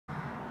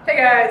Hey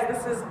guys,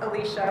 this is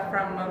Alicia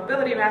from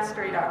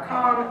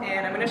mobilitymastery.com,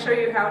 and I'm going to show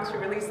you how to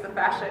release the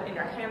fascia in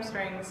your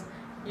hamstrings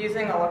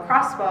using a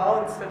lacrosse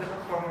ball instead of a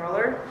foam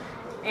roller.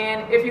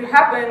 And if you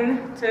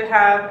happen to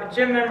have a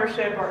gym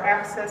membership or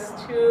access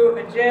to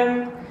a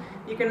gym,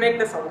 you can make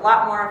this a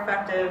lot more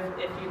effective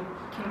if you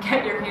can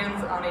get your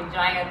hands on a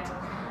giant,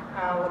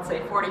 let's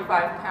say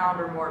 45-pound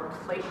or more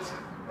plate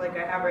like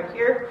I have right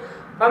here.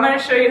 But I'm going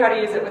to show you how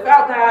to use it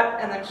without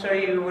that, and then show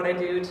you what I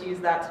do to use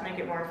that to make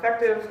it more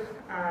effective.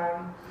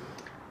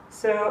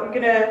 So I'm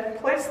going to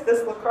place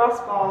this lacrosse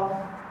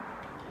ball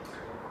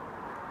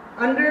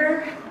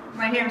under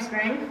my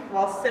hamstring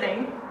while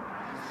sitting.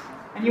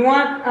 And you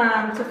want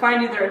to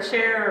find either a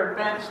chair or a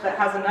bench that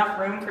has enough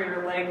room for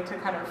your leg to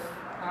kind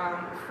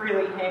of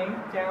freely hang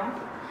down.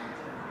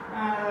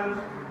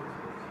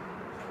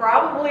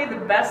 Probably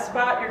the best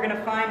spot you're going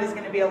to find is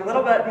going to be a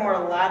little bit more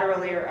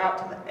laterally or out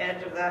to the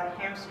edge of that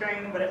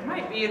hamstring, but it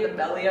might be the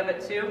belly of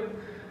it too.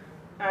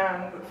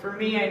 But for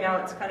me, I know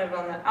it's kind of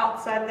on the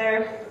outside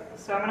there.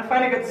 So I'm going to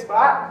find a good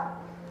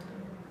spot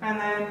and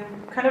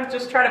then kind of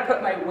just try to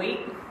put my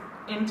weight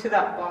into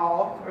that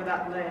ball or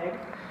that leg.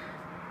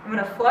 I'm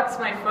going to flex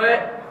my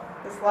foot,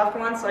 this left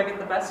one, so I get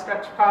the best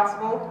stretch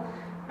possible.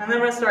 And then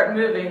I'm going to start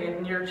moving,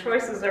 and your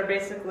choices are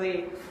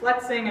basically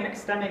flexing and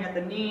extending at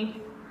the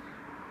knee,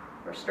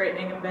 or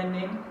straightening and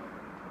bending.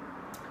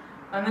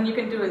 And then you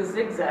can do a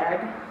zigzag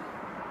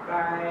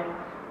by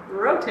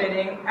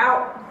rotating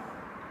out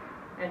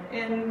and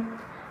in.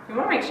 You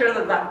want to make sure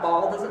that that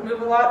ball doesn't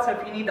move a lot, so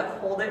if you need to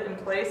hold it in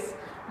place,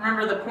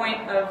 remember the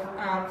point of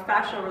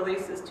fascial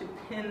release is to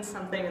pin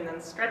something and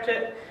then stretch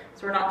it.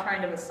 So we're not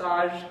trying to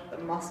massage the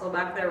muscle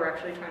back there, we're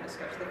actually trying to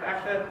stretch the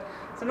fascia.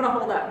 So I'm going to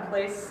hold that in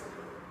place.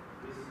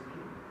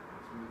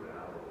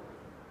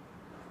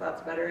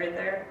 That's better right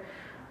there.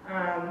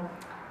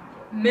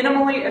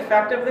 Minimally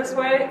effective this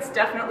way. It's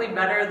definitely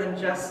better than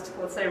just,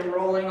 let's say,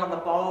 rolling on the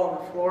ball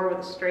on the floor with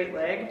a straight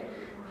leg.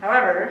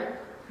 However,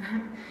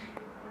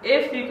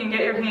 if you can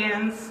get your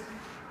hands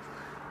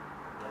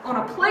on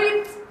a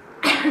plate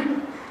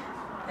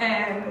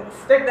and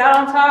stick that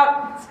on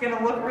top, it's going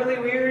to look really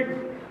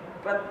weird,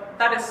 but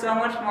that is so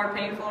much more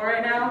painful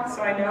right now,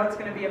 so I know it's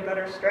going to be a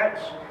better stretch.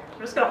 I'm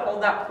just going to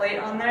hold that plate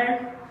on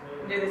there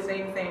and do the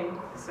same thing.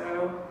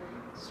 So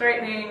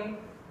straightening,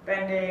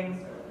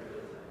 bending,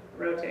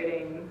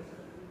 rotating.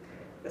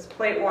 This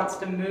plate wants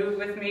to move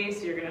with me,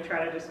 so you're going to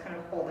try to just kind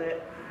of hold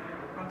it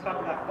on top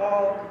of that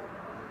ball.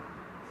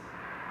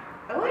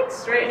 I like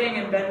straightening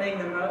and bending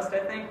the most, I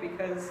think,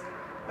 because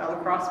that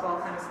lacrosse ball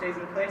kind of stays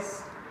in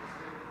place.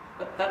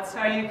 But that's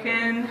how you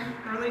can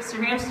release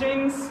your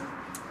hamstrings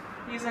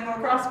using a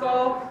lacrosse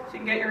ball. If you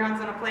can get your hands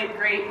on a plate,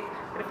 great.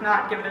 But if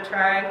not, give it a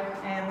try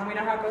and let me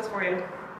know how it goes for you.